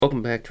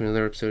Welcome back to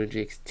another episode of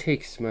Jake's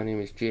Takes. My name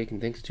is Jake,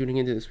 and thanks for tuning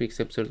into this week's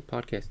episode of the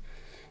podcast.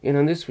 And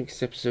on this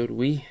week's episode,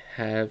 we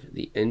have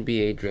the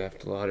NBA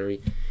Draft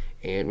Lottery,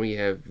 and we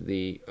have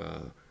the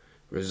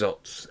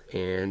results.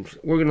 And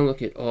we're going to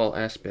look at all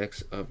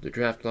aspects of the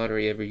Draft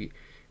Lottery, every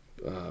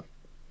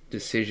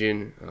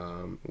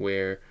decision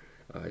where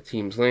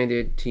teams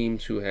landed,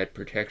 teams who had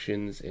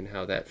protections, and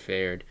how that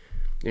fared,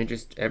 and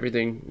just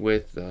everything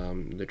with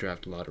the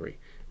Draft Lottery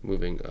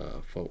moving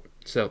forward.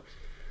 So,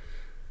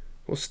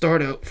 we'll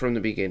start out from the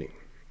beginning.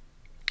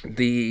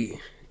 The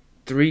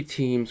three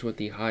teams with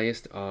the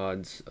highest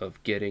odds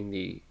of getting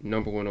the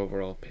number one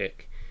overall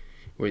pick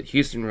were the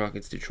Houston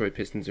Rockets, Detroit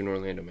Pistons, and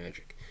Orlando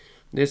Magic.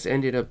 This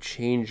ended up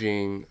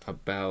changing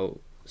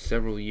about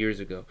several years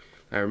ago.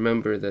 I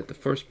remember that the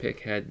first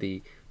pick had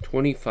the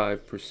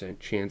 25%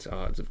 chance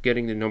odds of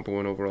getting the number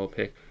one overall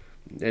pick,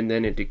 and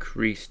then it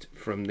decreased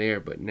from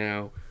there, but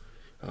now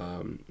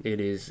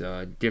it is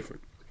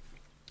different.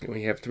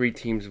 We have three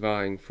teams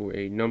vying for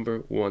a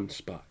number one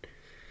spot.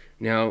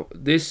 Now,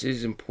 this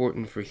is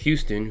important for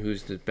Houston,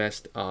 who's the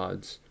best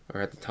odds, are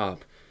at the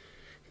top,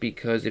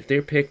 because if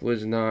their pick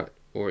was not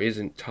or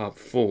isn't top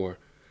four,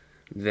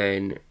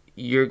 then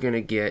you're going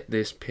to get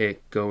this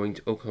pick going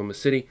to Oklahoma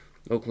City.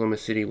 Oklahoma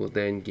City will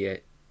then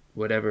get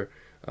whatever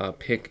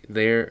pick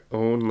their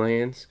own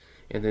lands,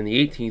 and then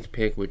the 18th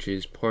pick, which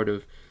is part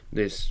of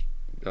this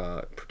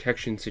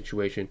protection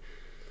situation,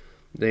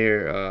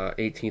 their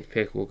 18th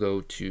pick will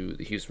go to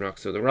the Houston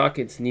Rockets. So the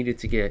Rockets needed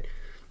to get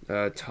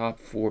a top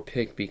four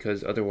pick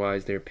because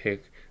otherwise their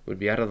pick would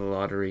be out of the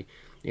lottery,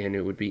 and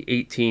it would be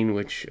 18,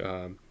 which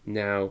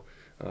now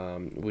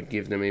would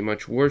give them a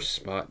much worse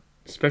spot,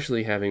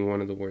 especially having one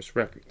of the worst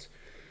records.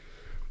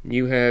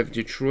 You have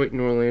Detroit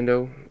and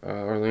Orlando.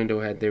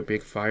 Orlando had their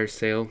big fire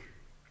sale,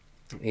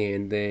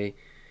 and they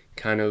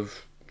kind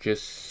of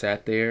just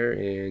sat there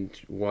and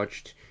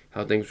watched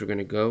how things were going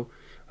to go.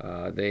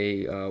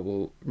 They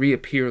will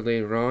reappear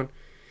later on.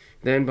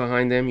 Then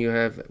behind them you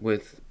have,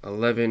 with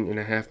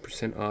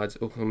 11.5% odds,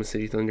 Oklahoma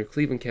City Thunder,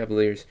 Cleveland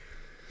Cavaliers.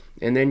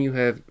 And then you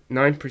have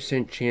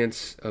 9%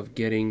 chance of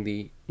getting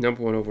the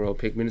number one overall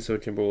pick,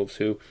 Minnesota Timberwolves,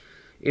 who,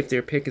 if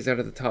their pick is out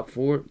of the top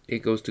four, it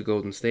goes to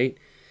Golden State.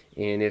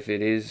 And if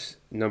it is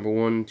number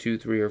 1, 2,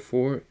 3, or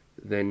 4,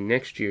 then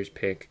next year's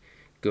pick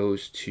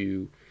goes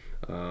to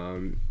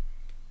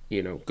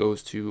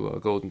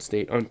Golden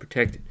State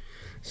unprotected.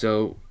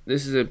 So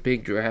this is a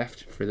big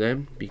draft for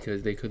them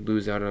because they could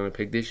lose out on a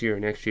pick this year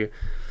or next year.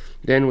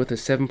 Then with a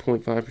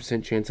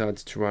 7.5% chance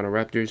odds, Toronto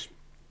Raptors.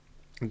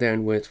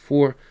 Then with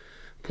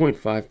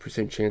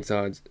 4.5% chance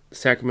odds,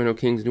 Sacramento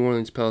Kings, New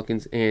Orleans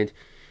Pelicans, and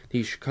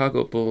the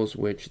Chicago Bulls,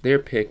 which their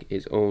pick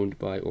is owned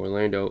by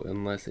Orlando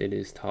unless it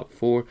is top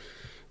four,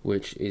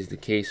 which is the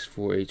case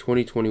for a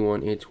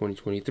 2021 and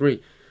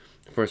 2023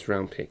 first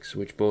round picks,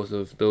 which both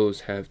of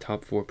those have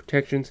top four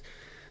protections.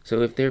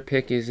 So if their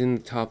pick is in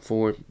the top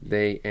four,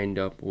 they end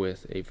up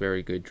with a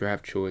very good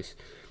draft choice.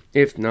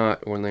 If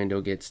not,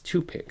 Orlando gets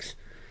 2 picks.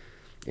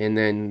 And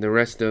then the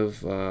rest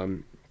of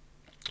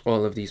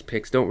all of these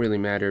picks don't really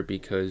matter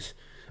because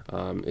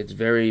it's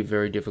very,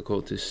 very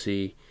difficult to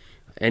see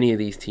any of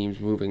these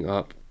teams moving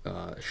up.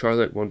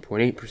 Charlotte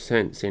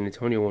 1.8%, San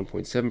Antonio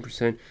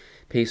 1.7%,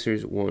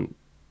 Pacers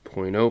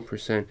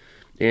 1.0%,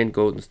 and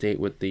Golden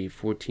State with the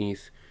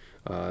 14th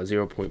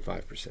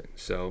 0.5%.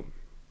 So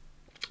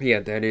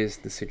yeah, that is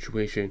the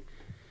situation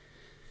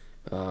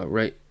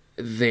right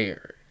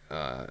there.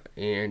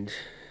 And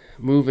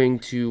moving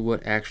to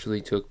what actually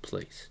took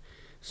place.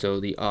 So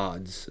the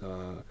odds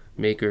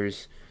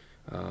makers,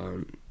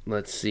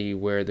 let's see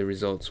where the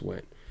results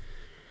went.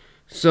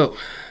 So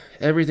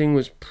everything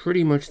was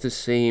pretty much the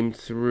same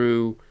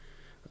through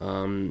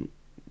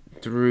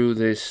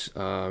this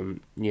 8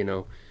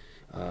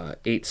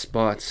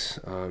 spots.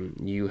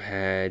 You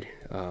had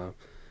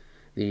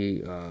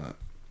the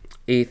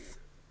 8th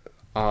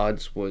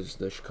odds was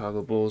the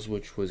Chicago Bulls,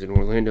 which was an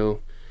Orlando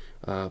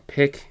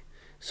pick.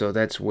 So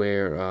that's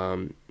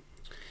where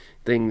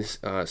things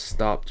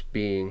stopped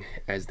being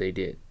as they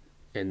did.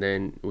 And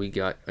then we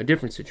got a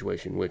different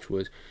situation, which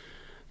was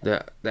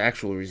the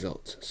actual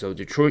results. So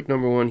Detroit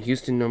number 1,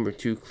 Houston number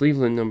 2,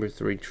 Cleveland number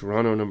 3,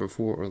 Toronto number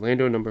 4,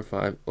 Orlando number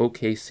 5,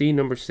 OKC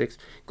number 6,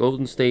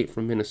 Golden State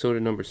from Minnesota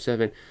number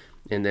 7,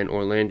 and then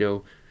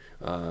Orlando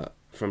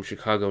from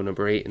Chicago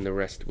number 8, and the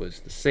rest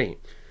was the same.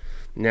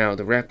 Now,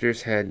 the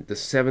Raptors had the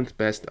 7th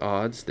best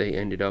odds. They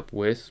ended up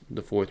with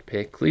the 4th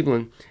pick.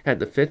 Cleveland had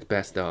the 5th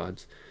best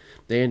odds.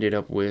 They ended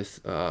up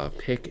with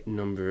pick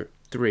number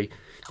 3.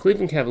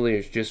 Cleveland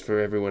Cavaliers, just for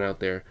everyone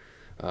out there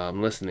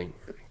listening,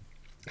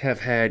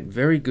 have had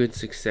very good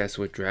success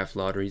with draft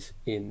lotteries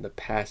in the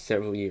past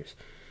several years.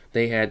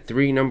 They had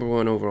 3 number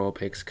 1 overall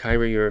picks,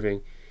 Kyrie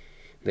Irving.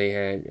 They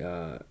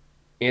had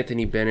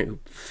Anthony Bennett, who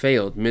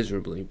failed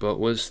miserably, but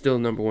was still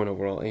number 1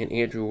 overall, and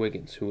Andrew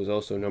Wiggins, who was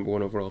also number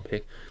 1 overall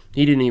pick.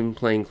 He didn't even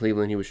play in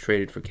Cleveland. He was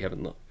traded for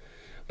Kevin Love.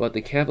 But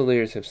the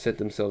Cavaliers have set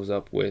themselves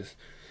up with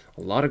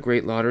a lot of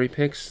great lottery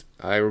picks.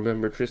 I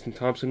remember Tristan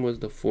Thompson was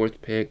the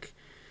 4th pick.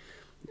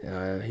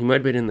 He might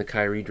have been in the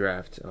Kyrie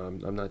draft.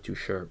 I'm not too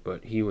sure,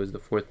 but he was the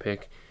fourth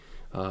pick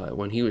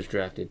when he was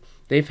drafted.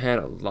 They've had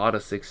a lot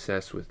of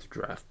success with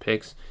draft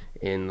picks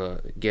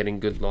and getting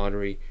good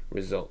lottery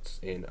results,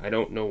 and I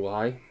don't know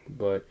why,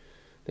 but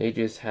they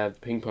just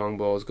have ping pong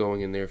balls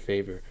going in their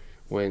favor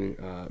when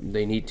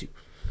they need to.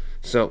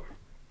 So,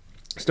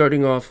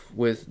 starting off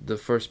with the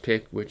first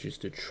pick, which is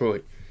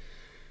Detroit.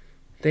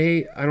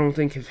 I don't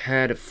think, have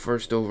had a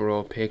first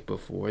overall pick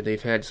before.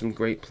 They've had some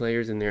great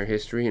players in their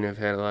history and have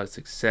had a lot of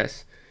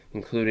success,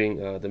 including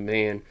the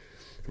man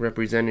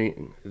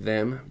representing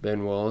them,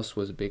 Ben Wallace,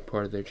 was a big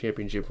part of their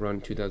championship run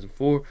in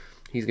 2004.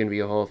 He's going to be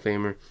a Hall of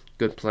Famer,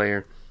 good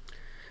player.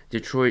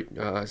 Detroit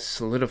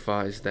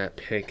solidifies that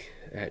pick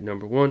at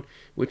number one,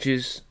 which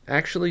is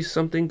actually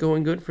something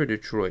going good for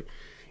Detroit.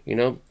 You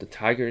know, the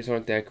Tigers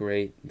aren't that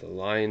great, the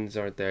Lions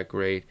aren't that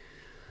great.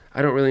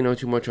 I don't really know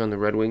too much on the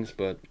Red Wings,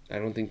 but I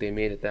don't think they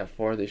made it that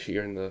far this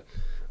year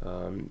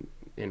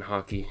in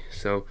hockey.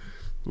 So,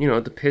 you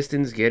know, the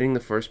Pistons getting the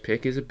first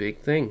pick is a big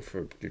thing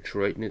for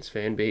Detroit and its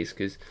fan base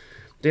because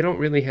they don't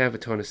really have a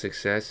ton of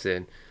success,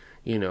 and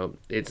you know,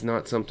 it's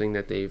not something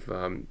that they've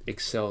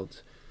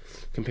excelled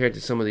compared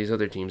to some of these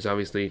other teams.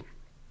 Obviously,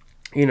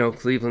 you know,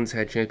 Cleveland's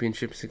had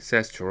championship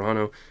success.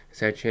 Toronto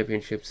has had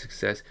championship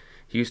success.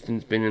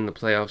 Houston's been in the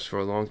playoffs for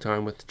a long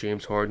time with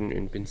James Harden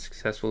and been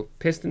successful.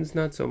 Pistons,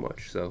 not so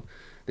much. So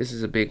this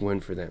is a big win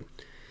for them.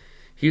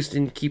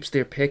 Houston keeps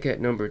their pick at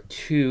number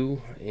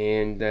 2,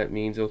 and that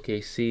means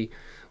OKC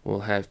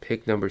will have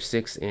pick number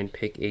 6 and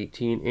pick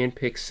 18 and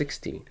pick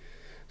 16.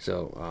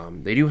 So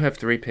they do have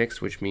 3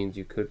 picks, which means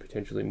you could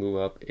potentially move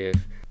up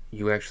if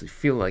you actually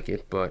feel like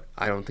it, but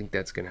I don't think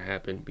that's going to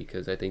happen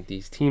because I think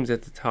these teams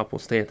at the top will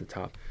stay at the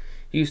top.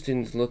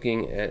 Houston's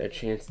looking at a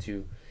chance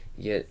to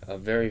get a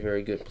very,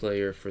 very good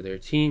player for their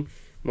team.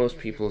 Most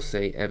people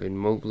say Evan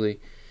Mobley,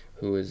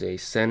 who is a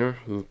center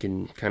who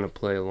can kind of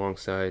play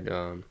alongside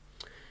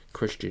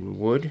Christian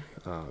Wood.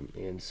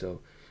 And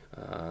so,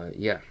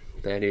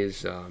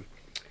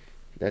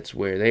 that's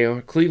where they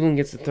are. Cleveland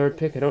gets the 3rd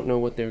pick. I don't know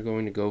what they're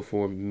going to go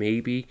for.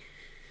 Maybe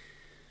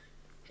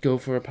go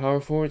for a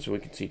power forward, so we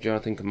could see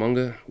Jonathan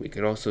Kuminga. We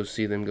could also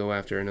see them go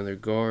after another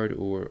guard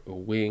or a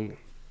wing.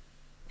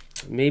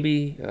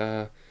 Maybe,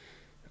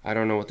 I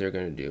don't know what they're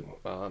going to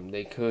do.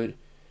 They could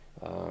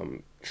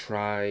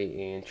try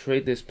and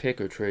trade this pick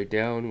or trade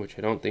down, which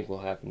I don't think will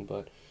happen,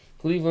 but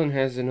Cleveland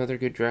has another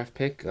good draft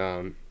pick.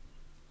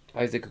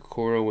 Isaac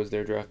Okoro was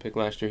their draft pick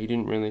last year. He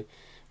didn't really,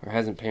 or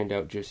hasn't panned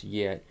out just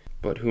yet,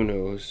 but who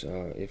knows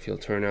if he'll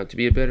turn out to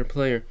be a better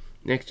player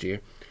next year.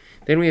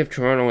 Then we have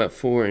Toronto at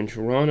 4, and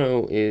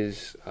Toronto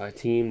is a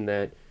team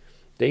that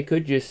they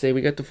could just say, we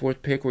got the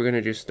 4th pick, we're going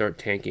to just start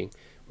tanking.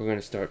 We're going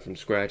to start from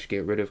scratch,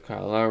 get rid of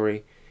Kyle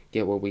Lowry,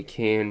 get what we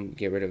can,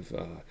 get rid of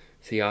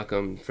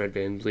Siakam, Fred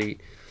VanVleet,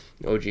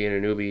 OG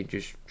Anunoby,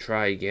 just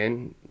try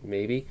again,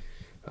 maybe.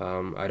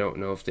 I don't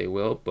know if they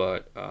will,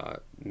 but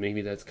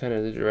maybe that's kind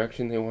of the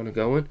direction they want to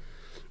go in.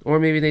 Or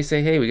maybe they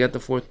say, hey, we got the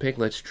 4th pick,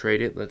 let's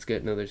trade it, let's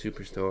get another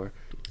superstar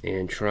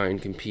and try and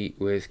compete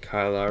with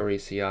Kyle Lowry,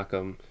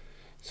 Siakam,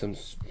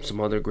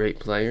 some other great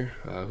player.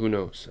 Who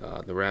knows?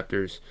 The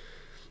Raptors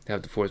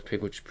have the 4th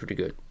pick, which is pretty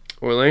good.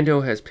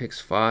 Orlando has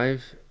picks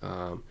 5,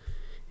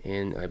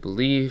 and I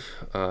believe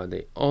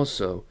they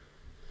also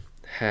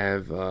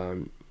have,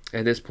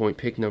 at this point,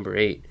 pick number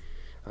 8.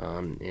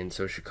 And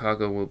so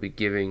Chicago will be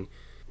giving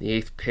the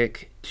 8th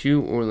pick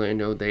to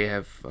Orlando. They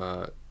have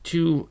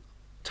 2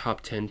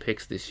 top 10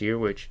 picks this year,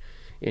 which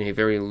in a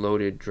very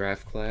loaded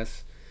draft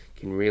class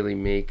can really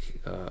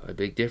make a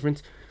big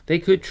difference. They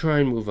could try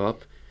and move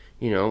up.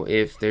 You know,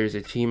 if there's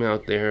a team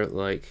out there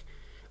like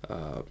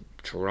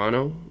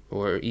Toronto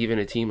or even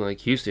a team like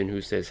Houston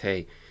who says,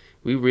 hey,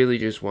 we really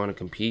just want to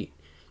compete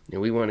and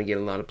we want to get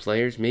a lot of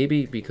players,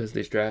 maybe because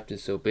this draft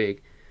is so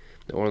big,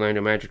 the Orlando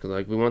Magic are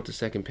like, we want the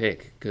 2nd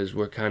pick because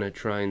we're kind of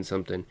trying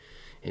something.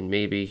 And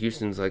maybe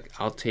Houston's like,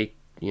 I'll take,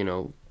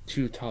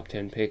 2 top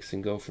 10 picks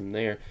and go from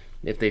there.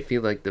 If they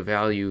feel like the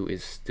value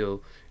is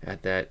still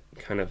at that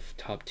kind of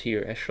top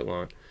tier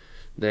echelon,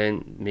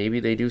 then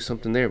maybe they do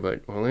something there.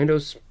 But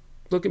Orlando's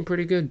looking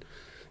pretty good.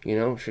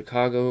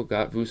 Chicago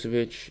got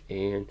Vucevic,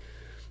 and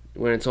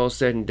when it's all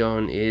said and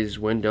done, is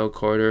Wendell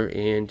Carter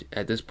and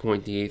at this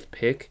point the 8th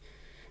pick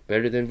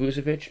better than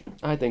Vucevic?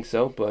 I think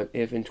so, but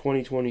if in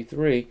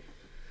 2023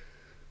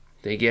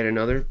 they get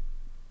another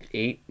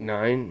 8,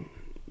 9,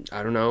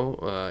 I don't know,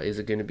 is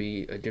it going to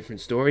be a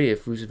different story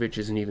if Vucevic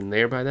isn't even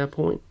there by that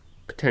point?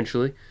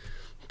 Potentially.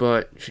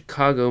 But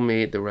Chicago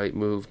made the right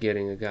move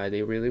getting a guy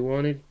they really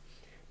wanted,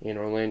 and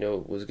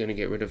Orlando was going to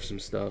get rid of some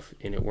stuff,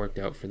 and it worked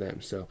out for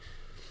them. So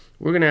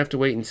we're going to have to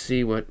wait and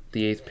see what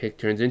the 8th pick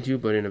turns into,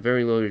 but in a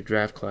very loaded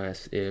draft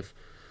class, if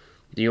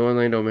the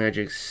Orlando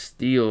Magic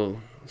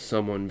steal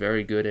someone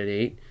very good at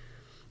 8,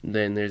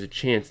 then there's a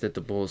chance that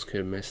the Bulls could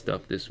have messed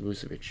up this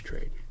Vucevic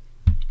trade.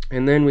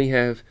 And then we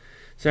have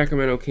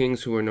Sacramento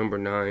Kings, who are number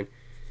 9.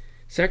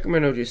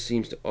 Sacramento just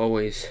seems to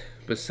always,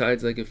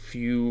 besides like a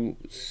few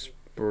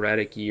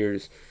sporadic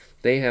years,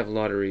 they have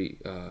lottery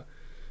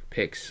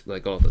picks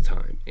like all the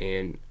time.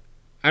 And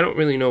I don't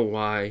really know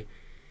why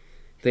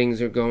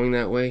things are going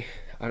that way.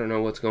 I don't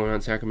know what's going on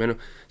in Sacramento.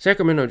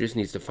 Sacramento just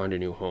needs to find a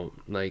new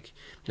home. Like,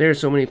 there are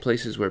so many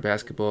places where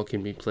basketball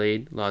can be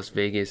played: Las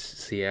Vegas,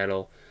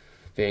 Seattle,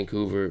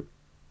 Vancouver,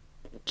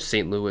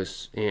 St.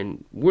 Louis,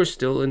 and we're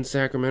still in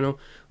Sacramento.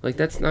 Like,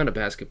 that's not a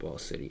basketball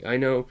city. I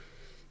know,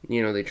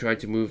 they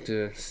tried to move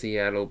to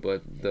Seattle,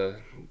 but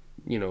the,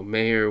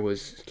 mayor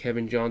was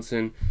Kevin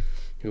Johnson,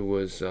 who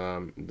was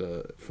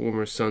the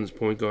former Suns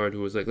point guard,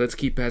 who was like, let's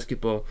keep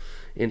basketball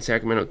in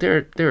Sacramento.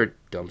 They're a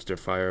dumpster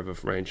fire of a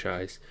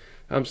franchise.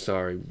 I'm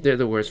sorry. They're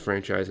the worst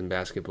franchise in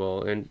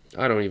basketball, and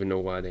I don't even know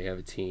why they have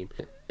a team.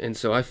 And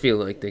so I feel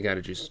like they got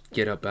to just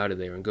get up out of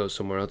there and go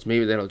somewhere else.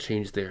 Maybe that'll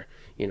change their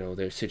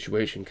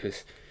situation,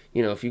 because,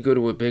 if you go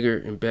to a bigger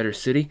and better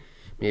city,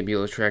 maybe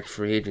you'll attract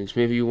free agents.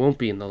 Maybe you won't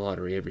be in the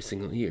lottery every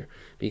single year.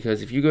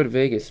 Because if you go to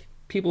Vegas,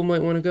 people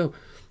might want to go.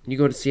 You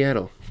go to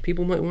Seattle,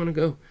 people might want to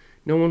go.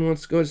 No one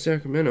wants to go to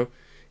Sacramento,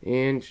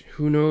 and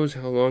who knows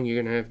how long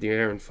you're going to have the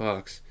Aaron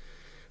Fox.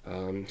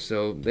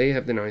 So they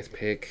have the 9th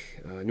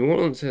pick. New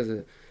Orleans has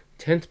a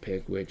 10th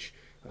pick, which,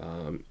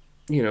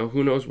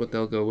 who knows what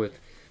they'll go with.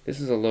 This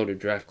is a loaded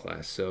draft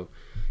class, so,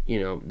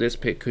 this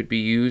pick could be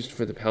used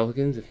for the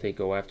Pelicans if they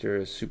go after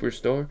a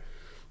superstar.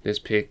 This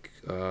pick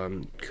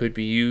could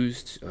be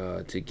used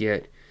to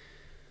get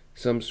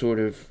some sort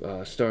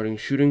of starting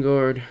shooting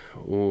guard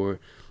or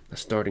a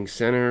starting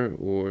center,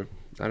 or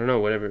I don't know,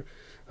 whatever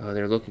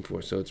they're looking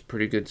for. So it's a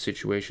pretty good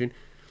situation.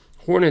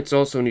 Hornets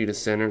also need a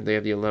center. They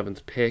have the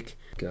 11th pick.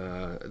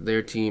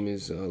 Their team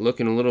is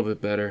looking a little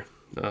bit better,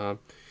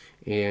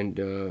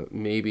 and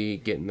maybe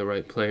getting the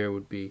right player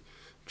would be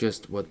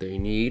just what they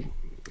need.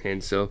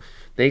 And so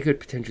they could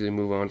potentially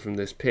move on from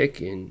this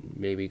pick and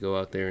maybe go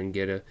out there and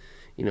get a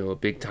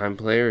big time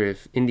player.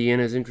 If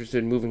Indiana's interested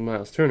in moving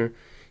Miles Turner,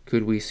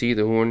 could we see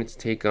the Hornets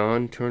take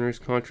on Turner's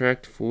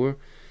contract for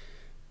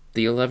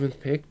the 11th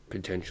pick?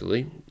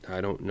 Potentially.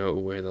 I don't know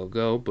where they'll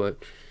go,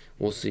 but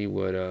we'll see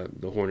what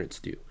the Hornets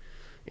do.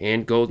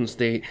 And Golden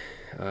State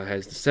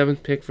has the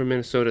 7th pick from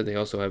Minnesota. They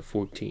also have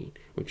 14,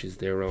 which is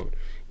their own,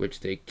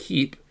 which they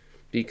keep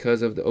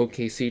because of the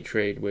OKC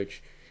trade,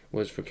 which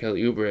was for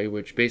Kelly Oubre,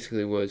 which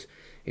basically was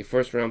a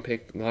first-round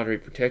pick, lottery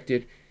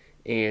protected,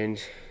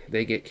 and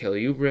they get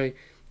Kelly Oubre.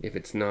 If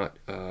it's not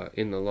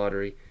in the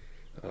lottery,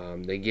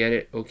 they get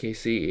it.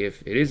 OKC,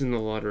 if it is in the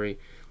lottery,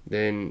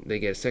 then they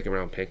get a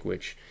second-round pick,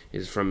 which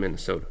is from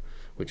Minnesota,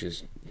 which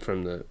is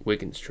from the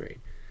Wiggins trade.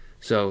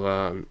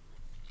 So,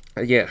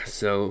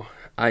 so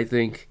I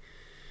think,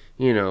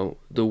 the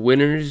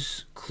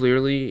winners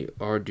clearly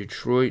are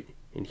Detroit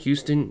and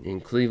Houston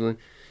and Cleveland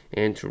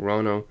and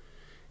Toronto.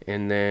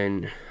 And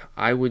then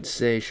I would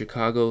say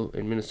Chicago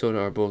and Minnesota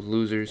are both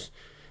losers,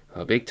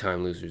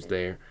 big-time losers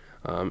there.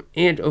 And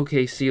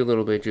OKC a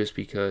little bit, just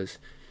because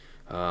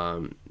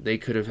they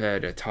could have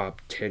had a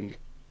top 10,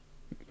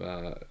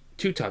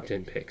 two top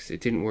 10 picks.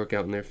 It didn't work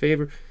out in their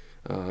favor.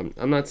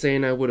 I'm not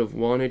saying I would have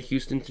wanted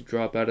Houston to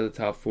drop out of the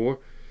top 4,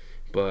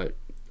 but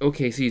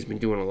OKC's been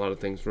doing a lot of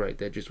things right.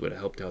 That just would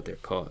have helped out their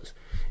cause.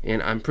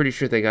 And I'm pretty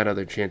sure they got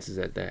other chances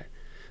at that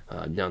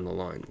down the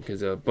line,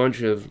 because a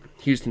bunch of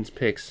Houston's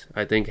picks,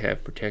 I think,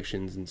 have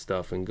protections and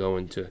stuff, and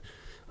going to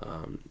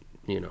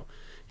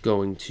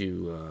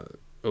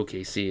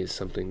OKC is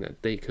something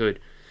that they could,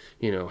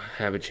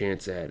 have a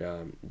chance at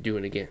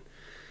doing again.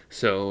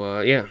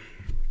 So,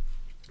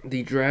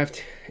 the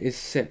draft is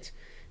set.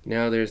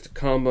 Now there's the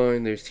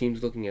combine, there's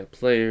teams looking at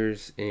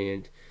players,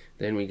 and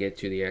then we get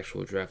to the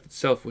actual draft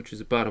itself, which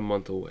is about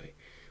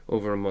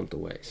over a month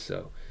away.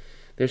 So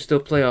there's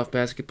still playoff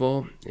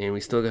basketball, and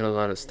we still got a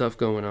lot of stuff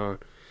going on.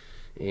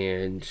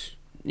 And,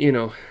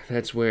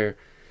 that's where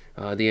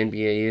the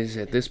NBA is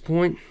at this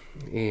point,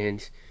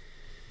 and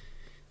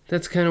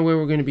that's kind of where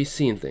we're going to be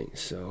seeing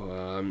things.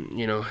 So,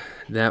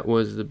 that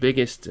was the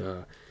biggest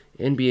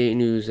NBA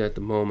news at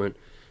the moment,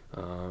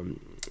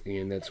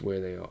 and that's where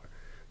they are.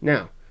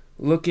 Now,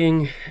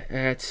 looking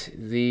at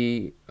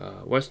the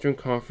Western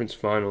Conference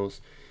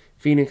Finals,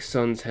 Phoenix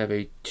Suns have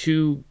a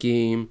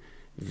 2-game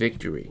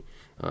victory.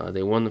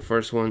 They won the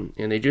first one,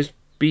 and they just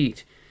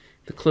beat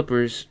the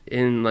Clippers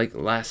in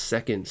last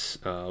seconds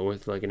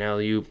with an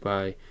alley-oop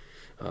by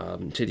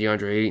to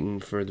DeAndre Ayton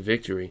for the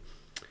victory.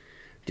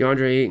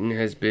 DeAndre Ayton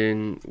has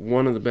been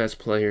one of the best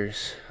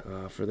players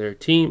for their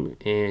team,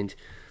 and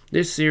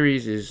this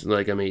series is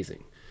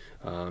amazing.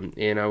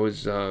 And I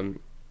was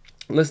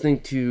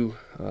listening to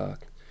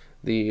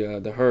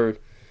the Herd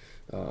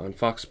on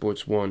Fox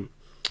Sports 1,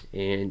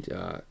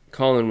 and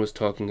Colin was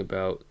talking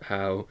about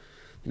how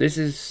this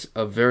is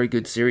a very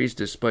good series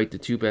despite the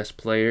two best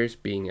players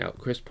being out.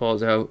 Chris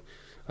Paul's out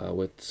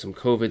with some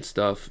COVID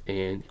stuff,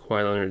 and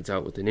Kawhi Leonard's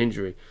out with an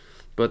injury.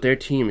 But their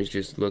team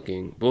is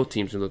both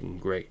teams are looking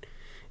great.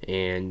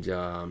 And,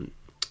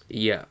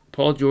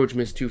 Paul George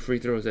missed 2 free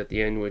throws at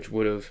the end, which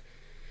would have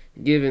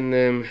given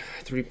them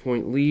a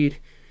 3-point lead.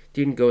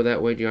 Didn't go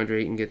that way.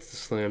 DeAndre Ayton gets the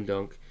slam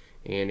dunk,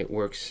 and it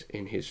works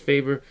in his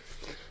favor.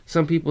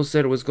 Some people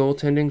said it was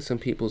goaltending. Some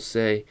people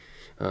say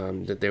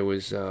that there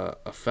was a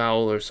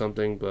foul or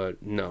something,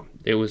 but no,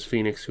 it was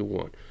Phoenix who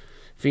won.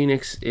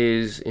 Phoenix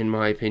is, in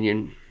my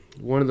opinion,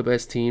 one of the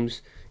best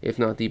teams, if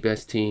not the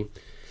best team,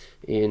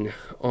 in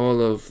all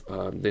of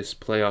this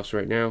playoffs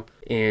right now.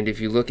 And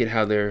if you look at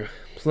how their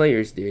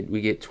players did,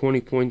 we get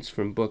 20 points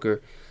from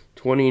Booker,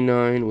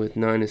 29 with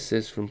 9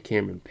 assists from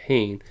Cameron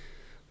Payne,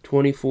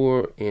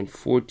 24 and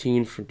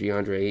 14 from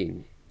DeAndre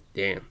Ayton.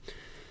 Damn.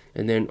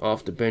 And then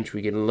off the bench,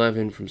 we get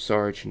 11 from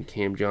Sarge and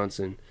Cam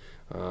Johnson.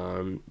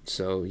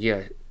 So,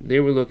 yeah, they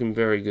were looking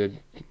very good.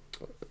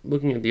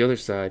 Looking at the other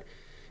side,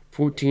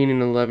 14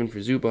 and 11 for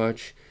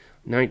Zubac,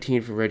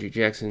 19 for Reggie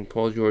Jackson.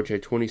 Paul George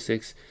had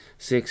 26,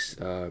 6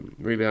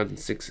 rebounds and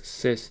 6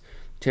 assists,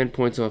 10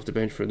 points off the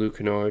bench for Luke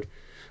Kennard.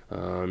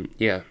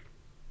 Yeah,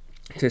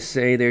 to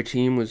say their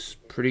team was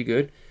pretty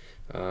good.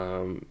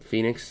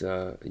 Phoenix,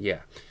 yeah,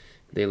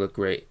 they look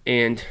great.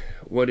 And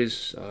what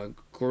is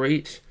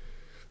great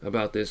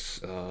about this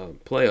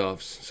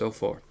playoffs so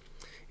far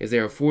is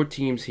there are 4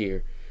 teams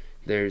here.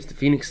 There's the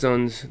Phoenix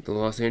Suns, the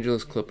Los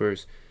Angeles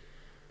Clippers,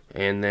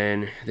 and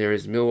then there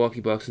is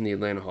Milwaukee Bucks and the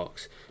Atlanta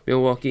Hawks.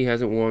 Milwaukee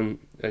hasn't won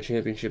a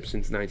championship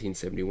since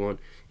 1971.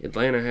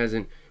 Atlanta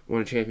hasn't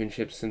won a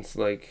championship since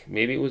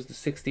maybe it was the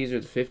 60s or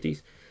the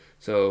 50s.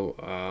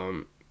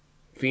 So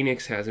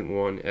Phoenix hasn't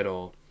won at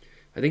all.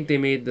 I think they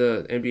made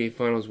the NBA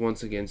Finals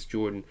once against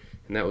Jordan,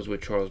 and that was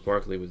with Charles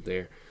Barkley was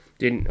there.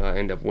 Didn't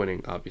end up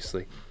winning,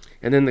 obviously.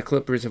 And then the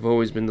Clippers have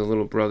always been the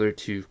little brother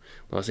to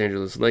Los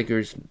Angeles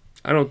Lakers.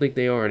 I don't think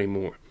they are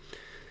anymore.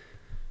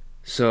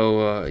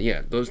 So,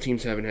 yeah, those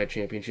teams haven't had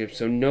championships.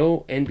 So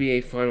no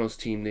NBA Finals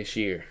team this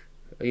year,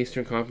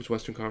 Eastern Conference,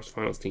 Western Conference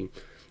Finals team,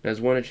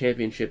 has won a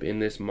championship in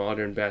this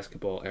modern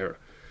basketball era.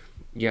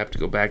 You have to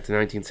go back to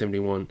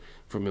 1971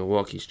 for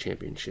Milwaukee's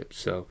championship.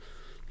 So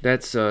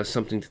that's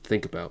something to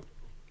think about.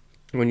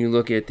 When you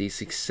look at the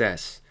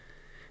success,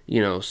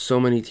 so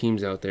many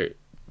teams out there.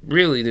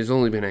 Really, there's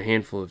only been a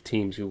handful of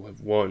teams who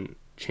have won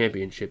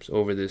championships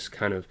over this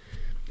kind of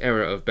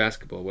era of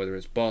basketball, whether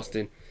it's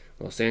Boston,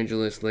 Los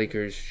Angeles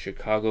Lakers,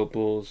 Chicago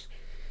Bulls,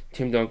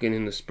 Tim Duncan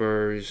in the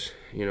Spurs,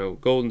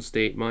 Golden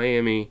State,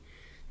 Miami,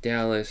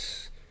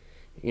 Dallas,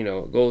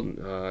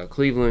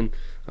 Cleveland.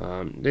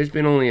 There's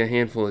been only a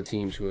handful of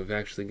teams who have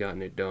actually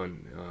gotten it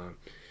done.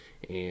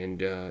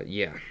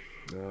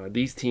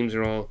 These teams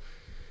are all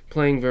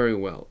playing very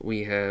well.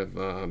 We have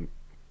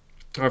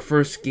our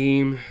first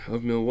game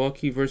of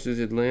Milwaukee versus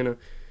Atlanta.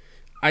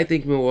 I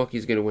think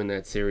Milwaukee's going to win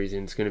that series,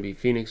 and it's going to be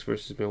Phoenix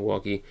versus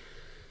Milwaukee.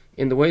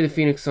 In the way the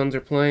Phoenix Suns are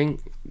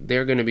playing,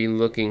 they're going to be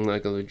looking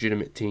like a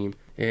legitimate team,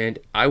 and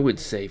I would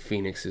say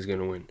Phoenix is going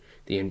to win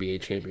the NBA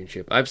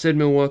championship. I've said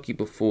Milwaukee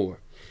before,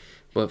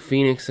 but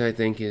Phoenix, I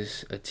think,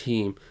 is a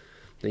team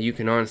that you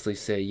can honestly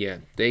say, yeah,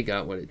 they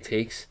got what it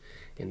takes,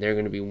 and they're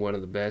going to be one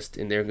of the best,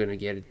 and they're going to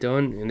get it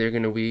done, and they're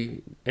going to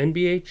be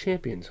NBA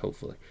champions,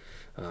 hopefully,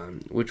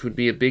 which would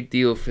be a big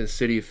deal for the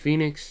city of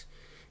Phoenix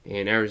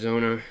and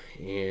Arizona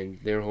and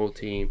their whole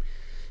team,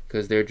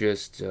 because they're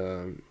just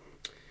good,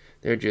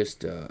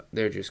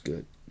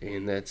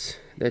 and that's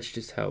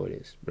just how it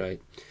is,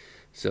 right?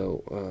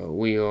 So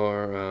we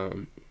are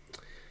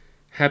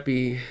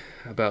happy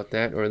about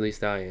that, or at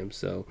least I am.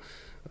 So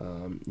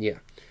yeah,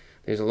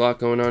 there's a lot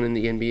going on in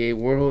the NBA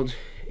world,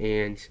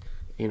 and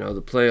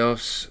the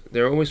playoffs,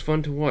 they're always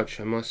fun to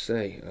watch, I must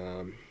say.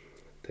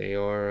 They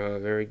are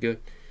very good.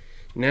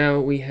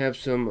 Now we have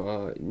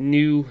some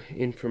new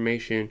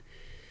information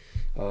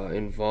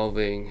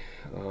involving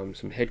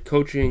some head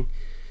coaching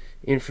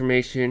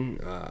information.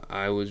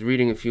 I was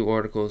reading a few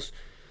articles.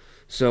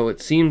 So it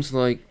seems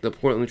like the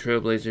Portland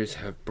Trailblazers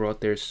have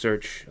brought their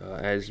search,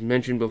 as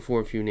mentioned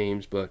before, a few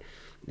names, but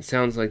it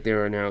sounds like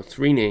there are now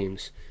 3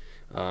 names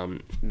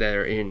that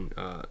are in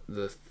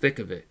the thick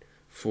of it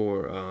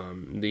for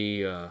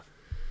the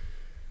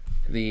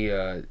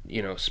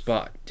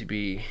spot to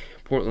be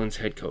Portland's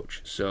head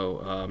coach.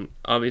 So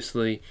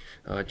obviously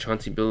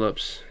Chauncey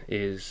Billups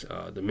is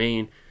the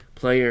main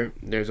player.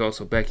 There's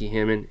also Becky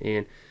Hammon,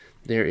 and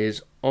there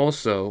is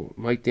also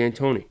Mike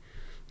D'Antoni.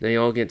 They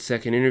all get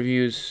second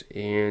interviews,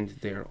 and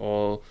they're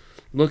all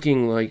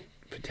looking like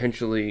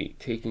potentially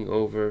taking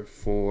over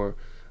for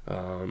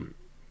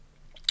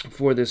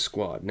this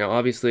squad. Now,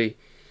 obviously,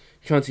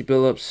 Chauncey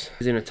Billups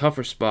is in a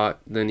tougher spot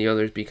than the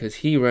others because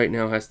he right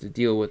now has to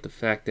deal with the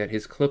fact that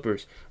his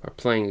Clippers are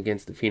playing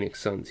against the Phoenix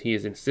Suns. He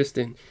is an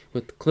assistant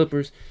with the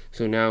Clippers,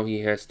 so now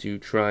he has to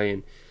try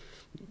and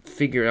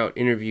figure out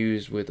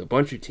interviews with a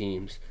bunch of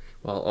teams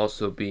while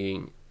also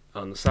being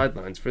on the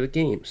sidelines for the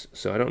games.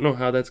 So I don't know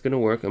how that's going to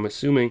work. I'm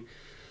assuming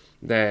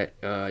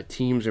that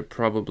teams are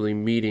probably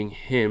meeting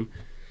him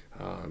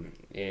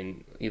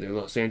in either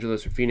Los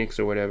Angeles or Phoenix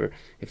or whatever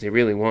if they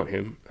really want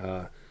him.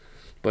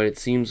 But it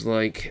seems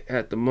like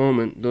at the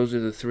moment those are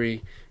the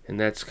 3, and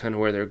that's kind of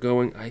where they're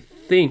going. I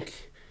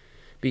think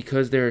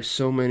because there are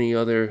so many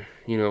other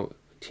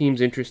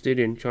teams interested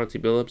in Chauncey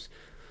Billups,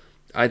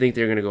 I think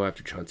they're going to go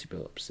after Chauncey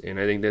Billups, and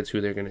I think that's who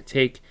they're going to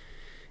take.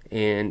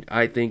 And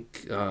I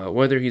think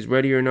whether he's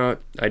ready or not,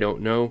 I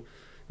don't know.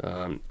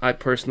 I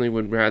personally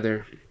would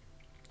rather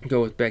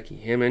go with Becky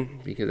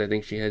Hammon because I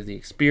think she has the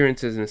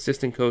experience as an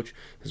assistant coach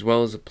as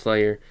well as a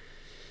player.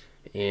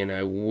 and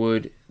I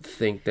would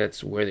think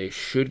that's where they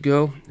should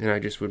go, and I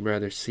just would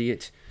rather see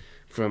it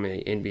from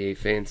an NBA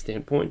fan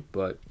standpoint.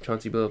 But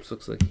Chauncey Billups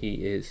looks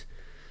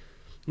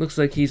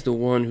like he's the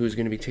one who's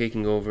going to be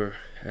taking over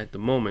at the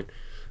moment,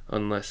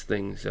 unless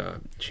things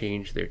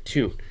change their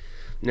tune.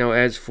 Now,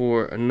 as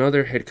for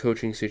another head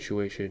coaching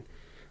situation,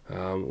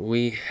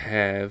 we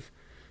have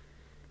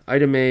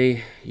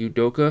Ime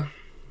Udoka,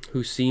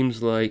 who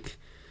seems like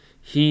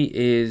he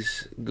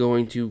is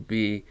going to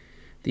be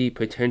the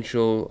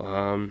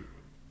potential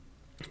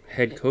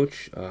head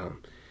coach,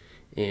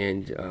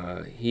 and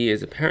he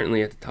is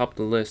apparently at the top of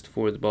the list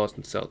for the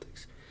Boston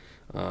Celtics.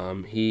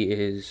 He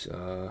is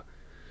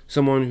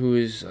someone who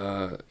is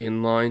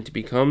in line to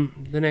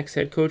become the next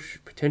head coach,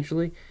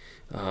 potentially.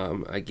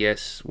 I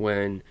guess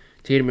when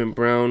Tatum and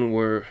Brown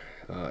were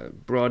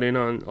brought in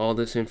on all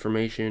this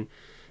information,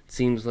 it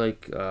seems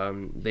like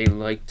they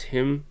liked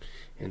him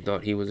and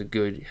thought he was a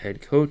good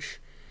head coach.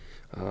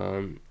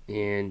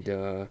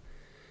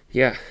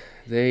 Yeah,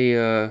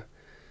 they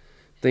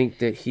think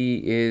that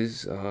he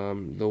is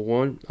the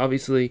one.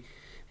 Obviously,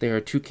 there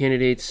are two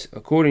candidates,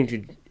 according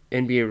to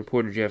NBA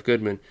reporter Jeff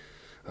Goodman.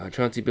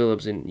 Chauncey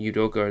Billups and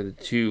Udoka are the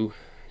two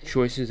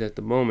choices at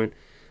the moment,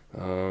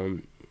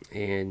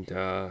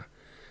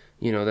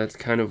 that's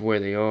kind of where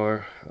they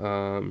are.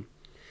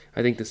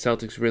 I think the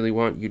Celtics really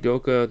want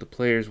Udoka, the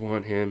players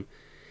want him,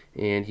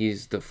 and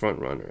he's the front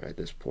runner at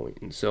this point.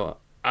 And so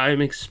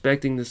I'm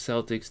expecting the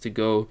Celtics to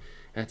go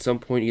at some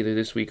point, either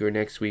this week or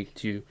next week,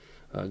 to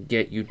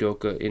get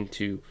Udoka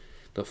into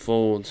the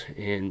fold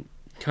and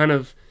kind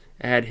of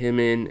add him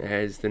in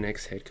as the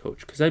next head coach,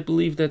 because I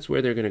believe that's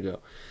where they're going to go.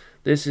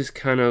 This is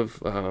kind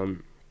of,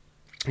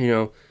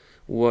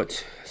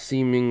 what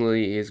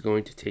seemingly is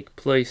going to take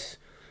place,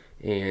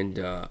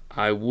 and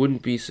I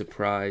wouldn't be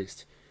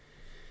surprised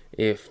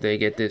if they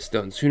get this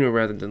done sooner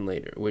rather than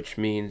later, which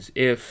means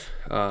if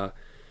all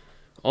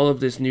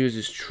of this news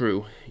is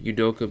true,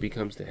 Udoka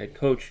becomes the head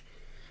coach,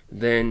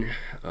 then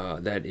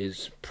that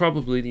is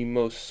probably the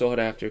most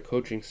sought-after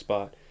coaching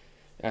spot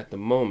at the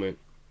moment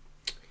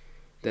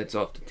that's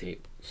off the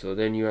table. So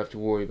then you have to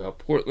worry about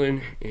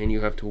Portland, and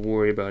you have to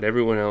worry about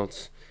everyone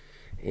else.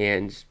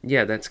 And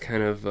yeah, that's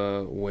kind of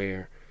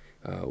where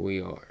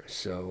we are.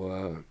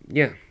 So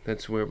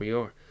that's where we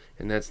are.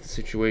 And that's the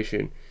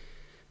situation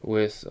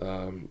with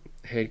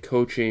head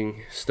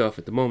coaching stuff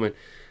at the moment.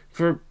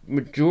 For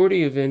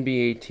majority of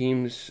NBA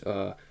teams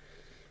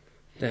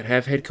that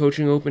have head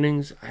coaching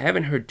openings, I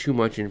haven't heard too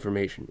much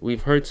information.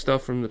 We've heard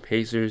stuff from the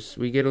Pacers.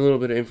 We get a little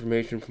bit of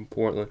information from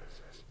Portland.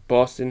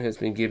 Boston has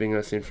been giving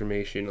us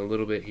information a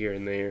little bit here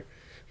and there,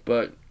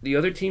 but the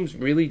other teams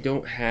really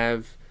don't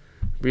have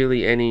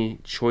really any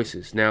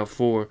choices. Now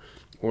for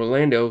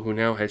Orlando, who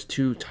now has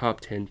 2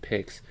 top 10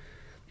 picks,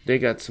 they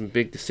got some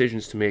big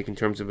decisions to make in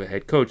terms of a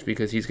head coach,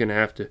 because he's going to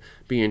have to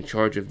be in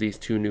charge of these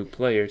 2 new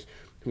players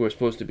who are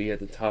supposed to be at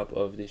the top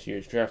of this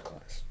year's draft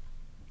class.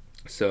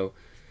 So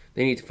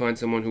they need to find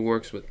someone who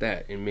works with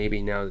that, and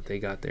maybe now that they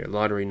got their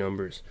lottery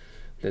numbers,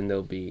 then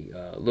they'll be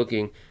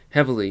looking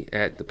heavily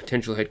at the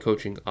potential head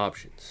coaching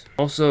options.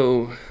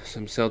 Also,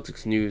 some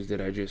Celtics news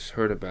that I just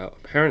heard about.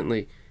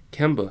 Apparently,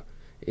 Kemba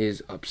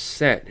is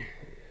upset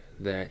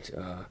that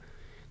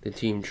the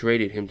team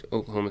traded him to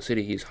Oklahoma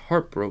City. He's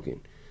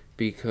heartbroken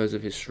because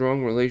of his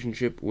strong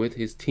relationship with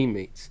his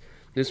teammates.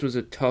 This was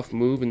a tough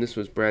move, and this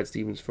was Brad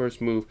Stevens'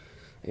 first move,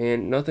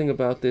 and nothing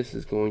about this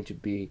is going to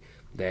be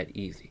that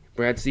easy.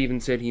 Brad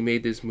Stevens said he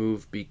made this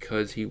move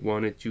because he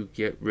wanted to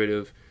get rid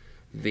of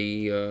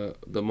the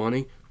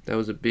money. That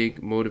was a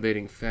big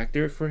motivating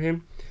factor for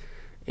him.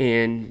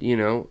 And,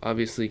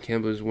 obviously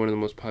Kemba is one of the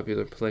most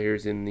popular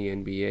players in the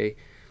NBA.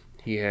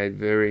 He had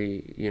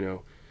very,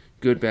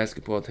 good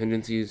basketball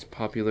tendencies,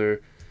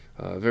 popular,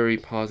 very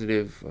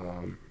positive,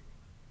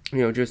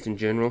 just in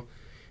general.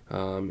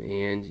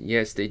 And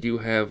yes, they do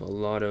have a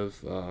lot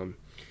of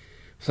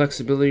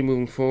flexibility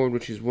moving forward,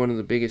 which is one of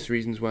the biggest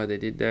reasons why they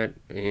did that.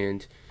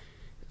 And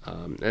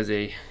as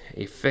a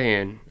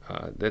fan,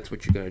 that's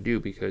what you got to do,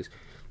 because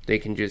they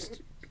can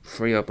just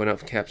free up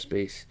enough cap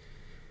space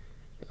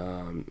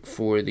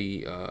for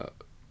the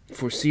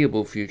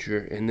foreseeable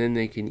future, and then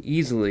they can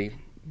easily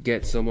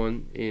get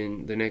someone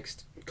in the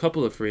next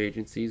couple of free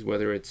agencies,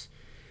 whether it's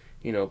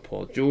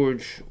Paul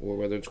George, or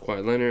whether it's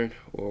Kawhi Leonard,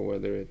 or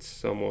whether it's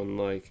someone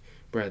like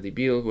Bradley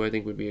Beal, who I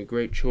think would be a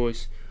great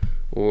choice,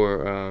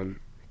 or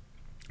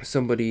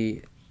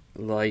somebody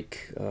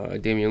like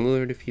Damian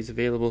Lillard if he's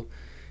available.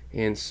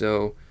 And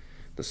so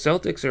the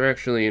Celtics are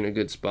actually in a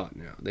good spot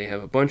now. They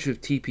have a bunch of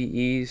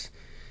TPEs,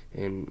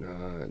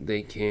 and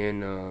they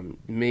can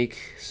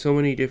make so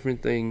many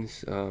different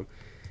things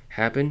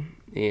happen.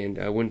 And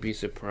I wouldn't be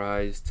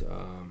surprised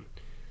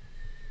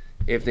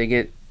if they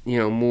get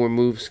more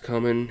moves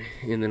coming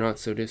in the not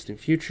so distant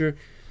future.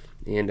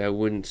 And I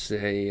wouldn't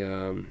say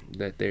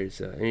that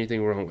there's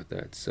anything wrong with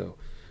that. So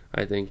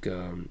I think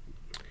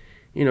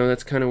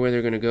that's kind of where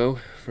they're going to go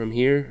from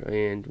here,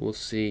 and we'll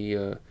see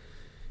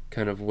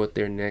kind of what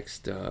their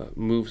next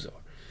moves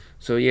are.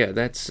 So yeah,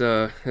 that's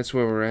where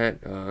we're at.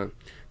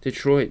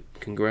 Detroit,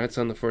 congrats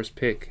on the first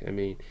pick. I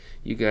mean,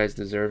 you guys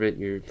deserve it.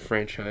 Your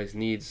franchise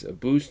needs a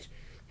boost.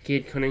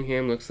 Cade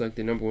Cunningham looks like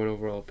the number one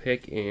overall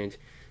pick, and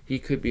he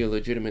could be a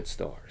legitimate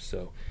star.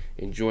 So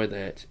enjoy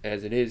that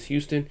as it is.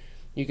 Houston,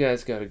 you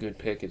guys got a good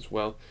pick as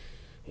well,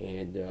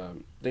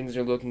 and things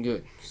are looking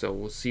good. So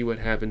we'll see what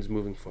happens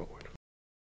moving forward.